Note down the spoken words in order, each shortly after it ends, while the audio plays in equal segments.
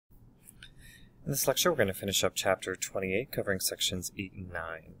In this lecture, we're going to finish up Chapter 28, covering Sections 8 and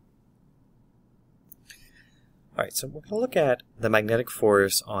 9. Alright, so we're going to look at the magnetic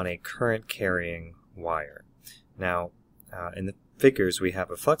force on a current-carrying wire. Now, in the figures, we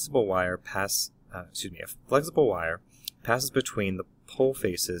have a flexible wire passes between the pole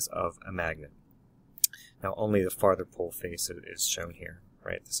faces of a magnet. Now, only the farther pole face is shown here,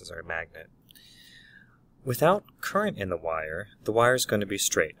 right? This is our magnet. Without current in the wire is going to be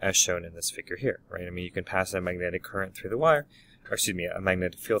straight, as shown in this figure here, right? I mean, you can pass a magnetic current through the wire, a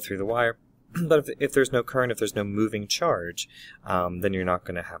magnetic field through the wire, but if there's no current, if there's no moving charge, then you're not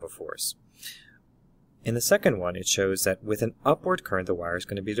going to have a force. In the second one, it shows that with an upward current, the wire is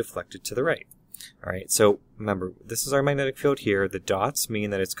going to be deflected to the right. All right, so remember, this is our magnetic field here. The dots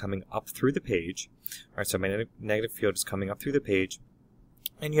mean that it's coming up through the page. All right, so magnetic field is coming up through the page,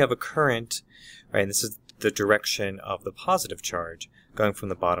 and you have a current, right? And this is the direction of the positive charge going from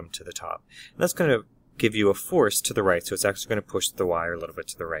the bottom to the top. And that's going to give you a force to the right, so it's actually going to push the wire a little bit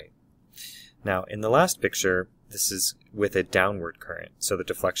to the right. Now, in the last picture, this is with a downward current, so the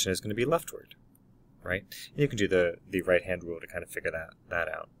deflection is going to be leftward, right? And you can do the right-hand rule to kind of figure that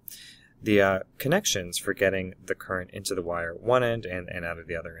out. The connections for getting the current into the wire at one end and out of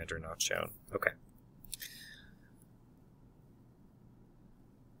the other end are not shown. Okay.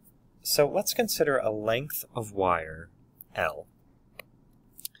 So let's consider a length of wire, L,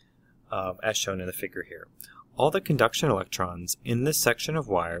 as shown in the figure here. All the conduction electrons in this section of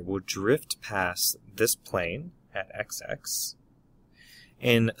wire will drift past this plane at XX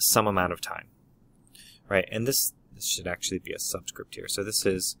in some amount of time, right? And this should actually be a subscript here. So this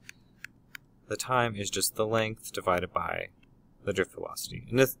is, the time is just the length divided by the drift velocity.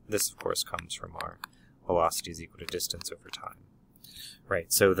 And this of course comes from our velocity is equal to distance over time.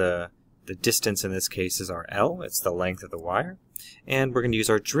 Right, so the distance in this case is our L, it's the length of the wire, and we're going to use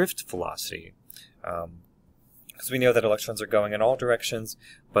our drift velocity. Because we know that electrons are going in all directions,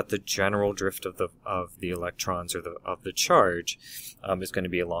 but the general drift of the electrons or of the charge is going to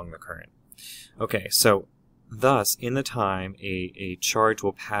be along the current. Okay, so thus, in the time, a charge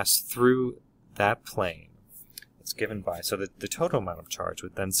will pass through that plane. It's given by, so the total amount of charge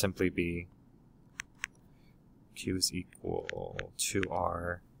would then simply be Q is equal to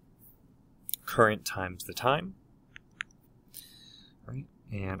our current times the time, right?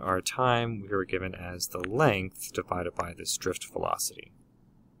 And our time we were given as the length divided by this drift velocity.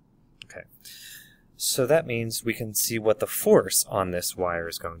 Okay, so that means we can see what the force on this wire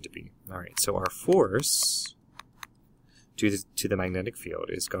is going to be. All right, so our force to the magnetic field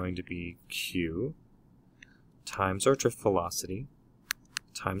is going to be Q times our drift velocity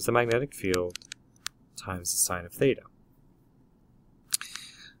times the magnetic field times the sine of theta.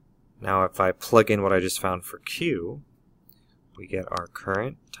 Now if I plug in what I just found for Q, we get our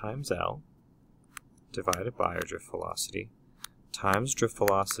current times L divided by our drift velocity times drift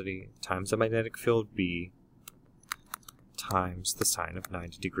velocity times the magnetic field B times the sine of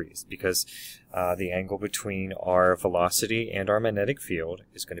 90 degrees, because the angle between our velocity and our magnetic field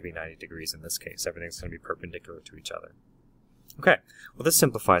is going to be 90 degrees in this case. Everything's going to be perpendicular to each other. Okay, well this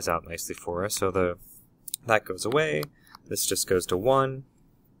simplifies out nicely for us, so that goes away, this just goes to 1.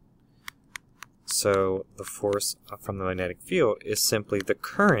 So the force from the magnetic field is simply the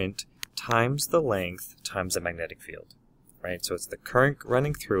current times the length times the magnetic field, right? So it's the current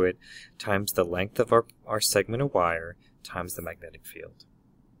running through it times the length of our segment of wire times the magnetic field.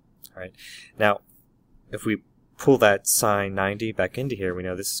 All right. Now, if we pull that sine 90 back into here, we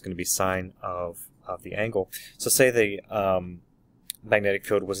know this is going to be sine of the angle. So say the magnetic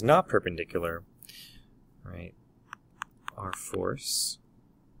field was not perpendicular, right? Our force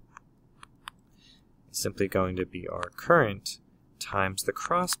is simply going to be our current times the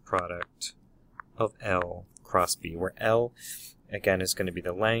cross product of L cross B, where L, again, is going to be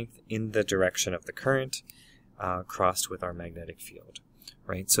the length in the direction of the current crossed with our magnetic field,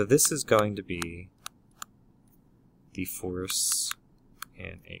 right? So this is going to be the force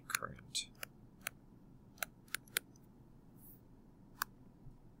in a current.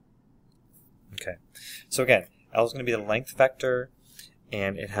 Okay, so again, L is going to be the length vector,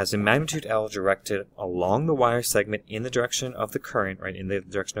 and it has a magnitude L directed along the wire segment in the direction of the current, right, in the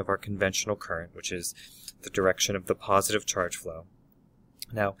direction of our conventional current, which is the direction of the positive charge flow.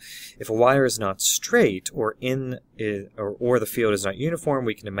 Now, if a wire is not straight or the field is not uniform,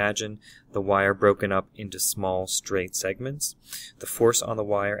 we can imagine the wire broken up into small straight segments. The force on the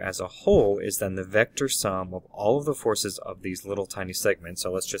wire as a whole is then the vector sum of all of the forces of these little tiny segments.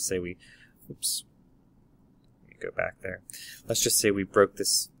 So let's just say go back there. Let's just say we broke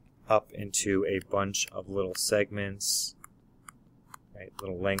this up into a bunch of little segments, right?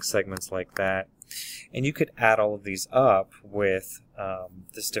 Little length segments like that. And you could add all of these up with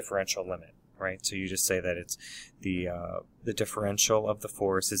this differential limit, right? So you just say that it's the differential of the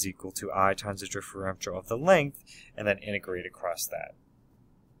force is equal to I times the differential of the length, and then integrate across that.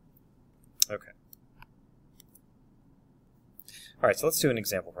 Okay. All right, so let's do an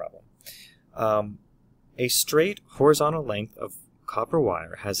example problem. A straight horizontal length of copper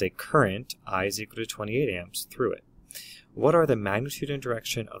wire has a current I is equal to 28 amps through it. What are the magnitude and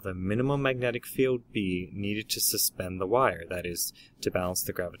direction of the minimum magnetic field B needed to suspend the wire, that is, to balance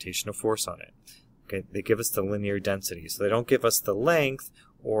the gravitational force on it? Okay, they give us the linear density, so they don't give us the length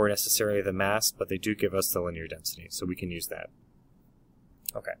or necessarily the mass, but they do give us the linear density, so we can use that.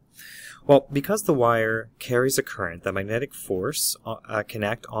 Okay, well, because the wire carries a current, the magnetic force can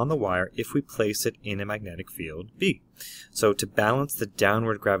act on the wire if we place it in a magnetic field B. So to balance the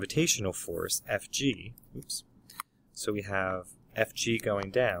downward gravitational force, Fg, so we have Fg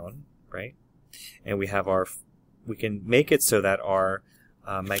going down, right? And we have we can make it so that our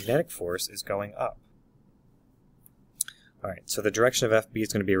magnetic force is going up. All right, so the direction of Fb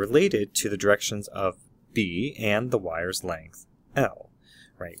is going to be related to the directions of B and the wire's length, L,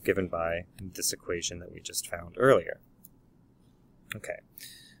 right, given by this equation that we just found earlier. Okay,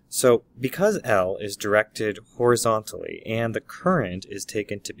 so because L is directed horizontally and the current is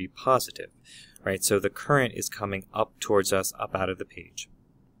taken to be positive, right, so the current is coming up towards us, up out of the page.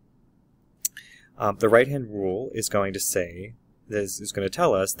 The right-hand rule is going to say, this is going to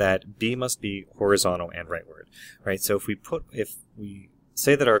tell us that B must be horizontal and rightward, right? So if we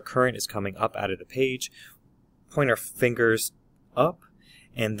say that our current is coming up out of the page, point our fingers up,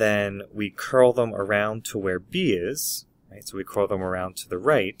 and then we curl them around to where B is, right? So we curl them around to the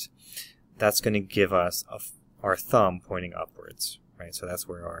right. That's going to give us our thumb pointing upwards, right? So that's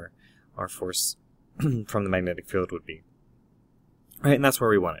where our force from the magnetic field would be. Right, and that's where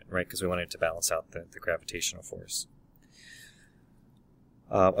we want it, right? Because we want it to balance out the gravitational force.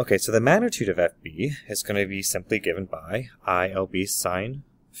 Okay, so the magnitude of FB is going to be simply given by ILB sine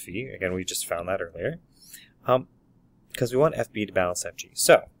phi. Again, we just found that earlier. Because we want FB to balance FG.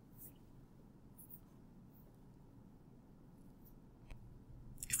 So,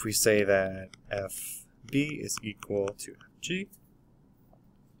 if we say that FB is equal to FG,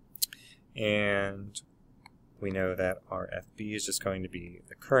 and we know that our FB is just going to be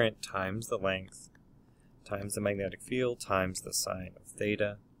the current times the length times the magnetic field times the sine of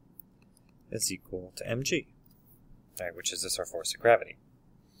theta is equal to mg, right, which is just our force of gravity.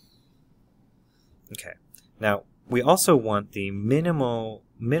 Okay, now we also want the minimal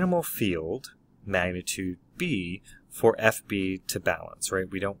field magnitude B for FB to balance, right?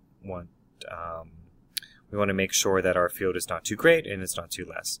 We don't want we want to make sure that our field is not too great and it's not too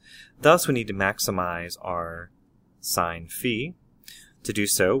less. Thus, we need to maximize our sine phi. To do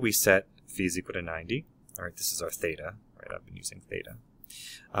so, we set phi is equal to 90. All right, this is our theta. Right, I've been using theta.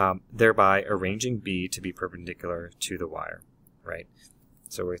 Thereby arranging B to be perpendicular to the wire, right?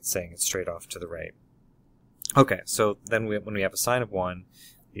 So we're saying it's straight off to the right. Okay, so then when we have a sine of 1,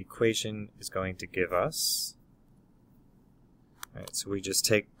 the equation is going to give us, right, so we just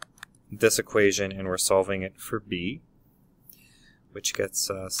take this equation and we're solving it for B, which gets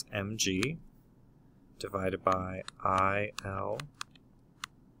us mg divided by IL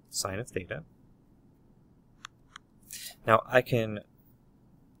sine of theta. Now I can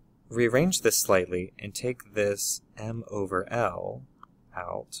rearrange this slightly and take this m over L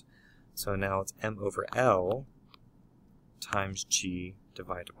out. So now it's m over L times g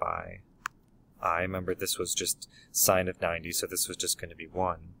divided by I. Remember, this was just sine of 90, so this was just going to be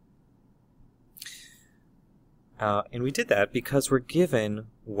 1. And we did that because we're given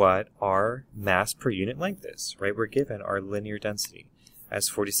what our mass per unit length is, right? We're given our linear density as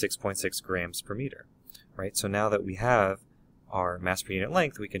 46.6 grams per meter, right? So now that we have our mass per unit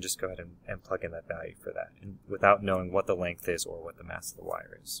length, we can just go ahead and plug in that value for that, and without knowing what the length is or what the mass of the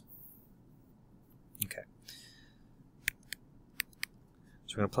wire is. Okay.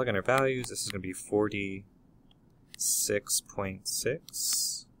 So we're going to plug in our values. This is going to be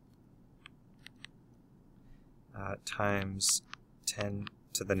 46.6 times 10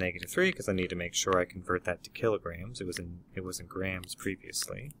 to the negative 3, because I need to make sure I convert that to kilograms. It was in grams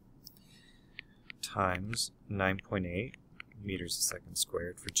previously. Times 9.8 meters a second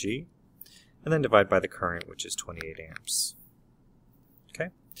squared for G, and then divide by the current, which is 28 amps.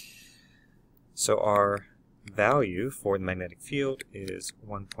 Okay. So our value for the magnetic field is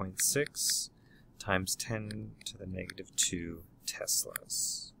 1.6 times 10 to the negative 2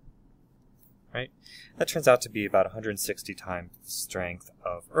 Teslas. Right? That turns out to be about 160 times the strength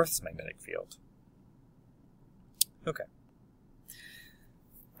of Earth's magnetic field. Okay.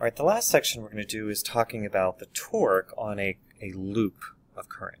 All right, the last section we're going to do is talking about the torque on a loop of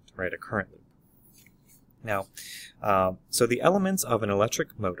current, right, a current loop. Now, so the elements of an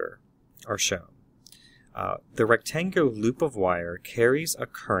electric motor are shown. The rectangular loop of wire carries a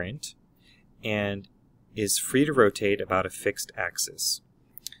current and is free to rotate about a fixed axis.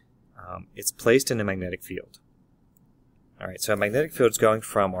 It's placed in a magnetic field. All right, so a magnetic field is going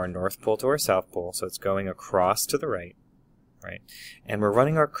from our north pole to our south pole, so it's going across to the right, right? And we're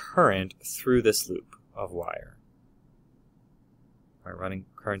running our current through this loop of wire.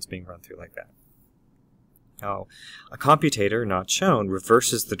 Current's being run through like that. Now, a commutator, not shown,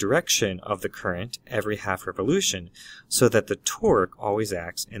 reverses the direction of the current every half revolution so that the torque always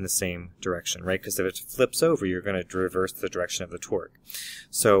acts in the same direction, right? Because if it flips over, you're going to reverse the direction of the torque.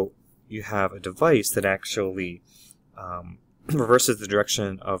 So you have a device that actually reverses the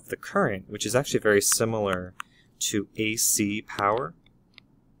direction of the current, which is actually very similar to AC power,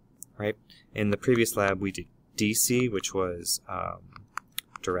 right? In the previous lab, we did DC, which was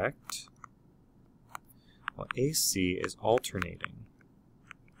direct. Well, AC is alternating.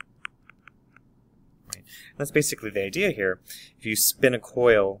 Right? That's basically the idea here. If you spin a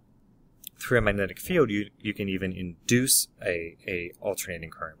coil through a magnetic field, you can even induce a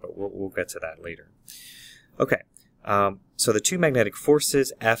alternating current, but we'll get to that later. Okay, so the two magnetic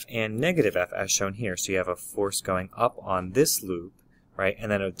forces, F and negative F, as shown here. So you have a force going up on this loop, right,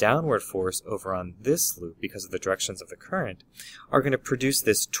 and then a downward force over on this loop because of the directions of the current, are going to produce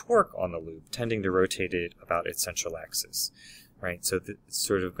this torque on the loop, tending to rotate it about its central axis, right? So it's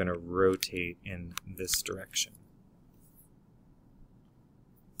sort of going to rotate in this direction.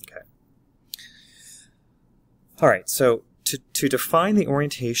 Okay. All right, so to define the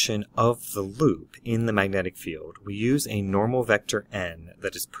orientation of the loop in the magnetic field, we use a normal vector n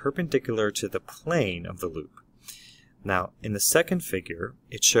that is perpendicular to the plane of the loop. Now, in the second figure,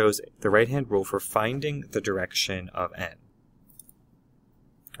 it shows the right-hand rule for finding the direction of n.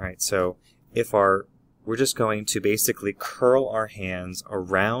 All right, so we're just going to basically curl our hands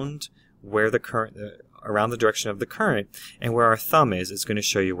around where the current, around the direction of the current, and where our thumb is going to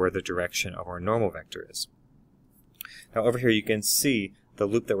show you where the direction of our normal vector is. Now, over here you can see the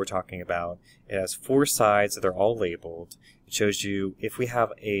loop that we're talking about. It has 4 sides that are all labeled. It shows you if we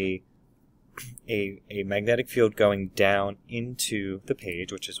have a magnetic field going down into the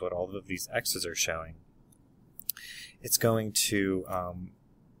page, which is what all of these X's are showing, it's going to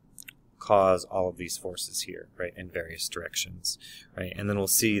cause all of these forces here, right, in various directions, right? And then we'll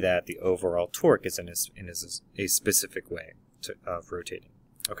see that the overall torque is in a specific way of rotating.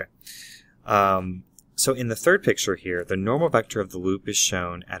 Okay. So in the third picture here, the normal vector of the loop is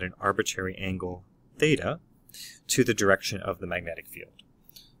shown at an arbitrary angle theta to the direction of the magnetic field.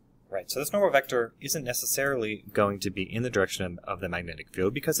 Right, so this normal vector isn't necessarily going to be in the direction of the magnetic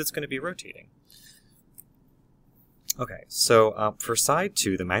field because it's going to be rotating. Okay, so for side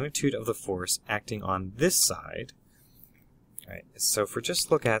 2, the magnitude of the force acting on this side, right, so if we just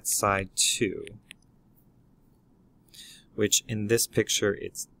look at side 2, which in this picture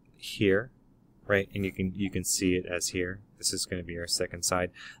it's here, right, and you can see it as here. This is going to be our second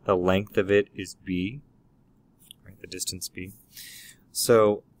side. The length of it is b, right, the distance b.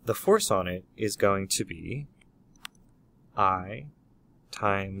 So the force on it is going to be I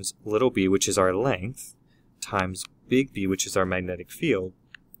times little b, which is our length, times big B, which is our magnetic field,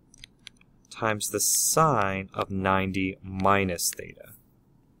 times the sine of 90 minus theta.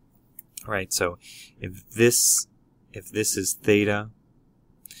 All right, so if this is theta,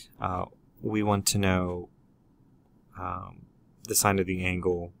 we want to know the sine of the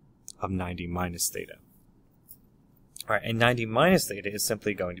angle of 90 minus theta. All right, and 90 minus theta is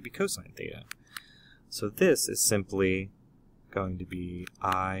simply going to be cosine theta. So this is simply going to be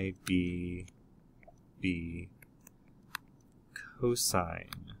IB cosine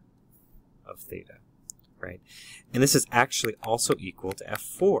of theta, right? And this is actually also equal to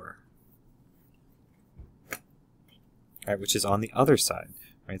F4, all right, which is on the other side,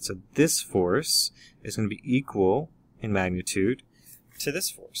 right? So this force is going to be equal in magnitude to this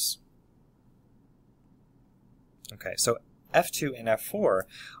force. Okay, so F2 and F4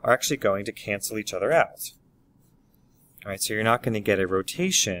 are actually going to cancel each other out. All right, so you're not going to get a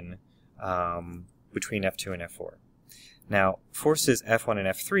rotation between F2 and F4. Now, forces F1 and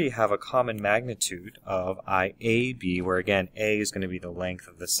F3 have a common magnitude of IAB, where again, A is going to be the length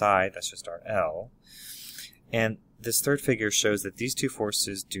of the side, that's just our L. And this third figure shows that these two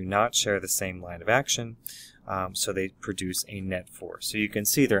forces do not share the same line of action, so they produce a net force. So you can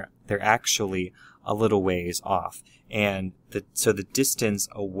see they're actually a little ways off. And so the distance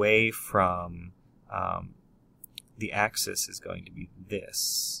away from the axis is going to be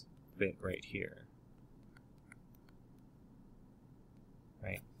this bit right here.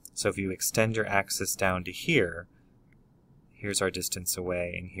 Right? So if you extend your axis down to here, here's our distance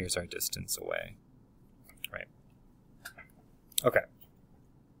away, and here's our distance away. Right? Okay.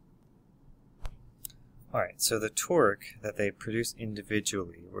 Alright, so the torque that they produce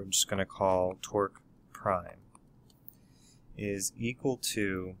individually, we're just going to call torque prime, is equal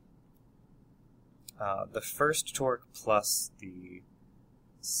to the first torque plus the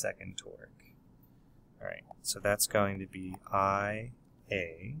second torque. Alright, so that's going to be IA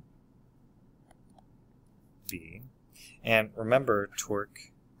B. And remember,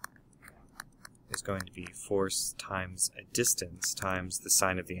 torque is going to be force times a distance times the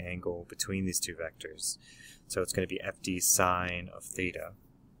sine of the angle between these two vectors. So it's going to be FD sine of theta.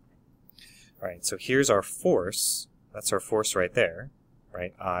 Alright, so here's our force. That's our force right there.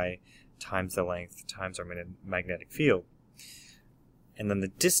 Right? I times the length times our magnetic field. And then the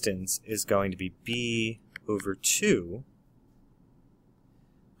distance is going to be B over 2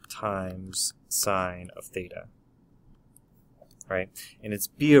 times sine of theta. Right? And it's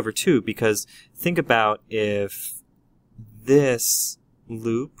B over 2 because think about if this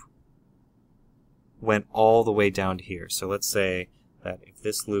loop went all the way down to here. So let's say that if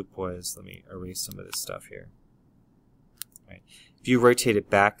this loop was, let me erase some of this stuff here. Right? If you rotate it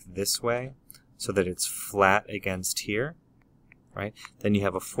back this way so that it's flat against here, right? Then you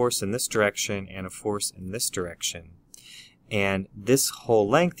have a force in this direction and a force in this direction. And this whole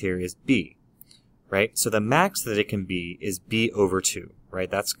length here is B. Right? So the max that it can be is B over 2,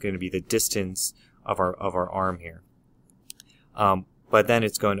 right? That's going to be the distance of our arm here. But then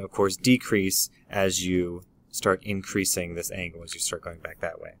it's going to, of course, decrease as you start increasing this angle, as you start going back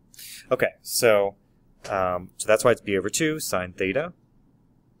that way. Okay, so that's why it's B over 2 sine theta,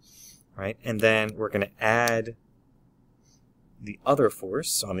 right? And then we're going to add the other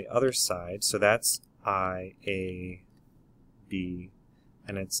force on the other side, so that's IA B.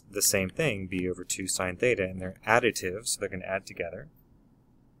 And it's the same thing, B over 2 sine theta, and they're additive, so they're going to add together.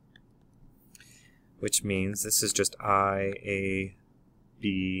 Which means this is just IA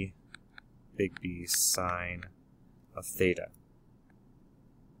B, big B, sine of theta.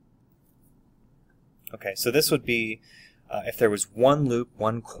 Okay, so this would be, if there was one loop,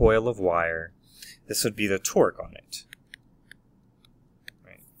 one coil of wire, this would be the torque on it.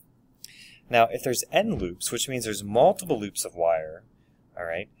 Right. Now, if there's n loops, which means there's multiple loops of wire, all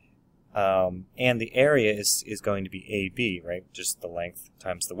right, and the area is going to be AB, right, just the length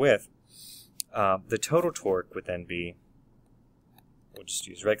times the width. The total torque would then be, we'll just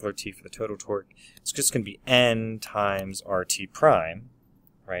use regular T for the total torque. It's just going to be N times RT prime,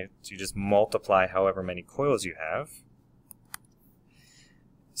 right? So you just multiply however many coils you have.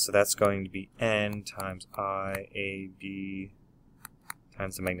 So that's going to be N times IAB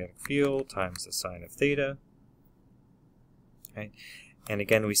times the magnetic field times the sine of theta. Right? And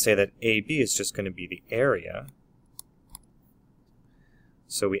again, we say that AB is just going to be the area.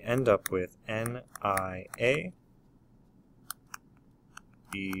 So we end up with NIA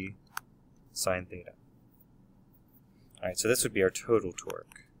B sine theta. Alright, so this would be our total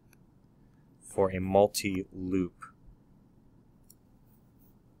torque for a multi-loop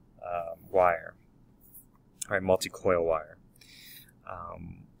wire. Alright, multi-coil wire.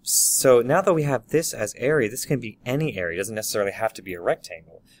 So now that we have this as area, this can be any area. It doesn't necessarily have to be a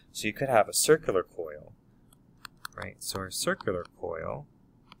rectangle. So you could have a circular coil, right? So our circular coil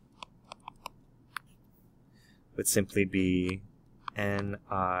would simply be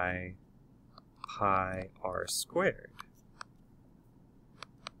Ni pi r squared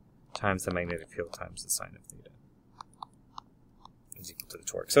times the magnetic field times the sine of theta is equal to the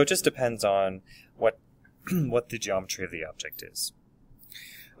torque. So it just depends on what the geometry of the object is.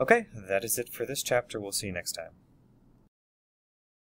 Okay, that is it for this chapter. We'll see you next time.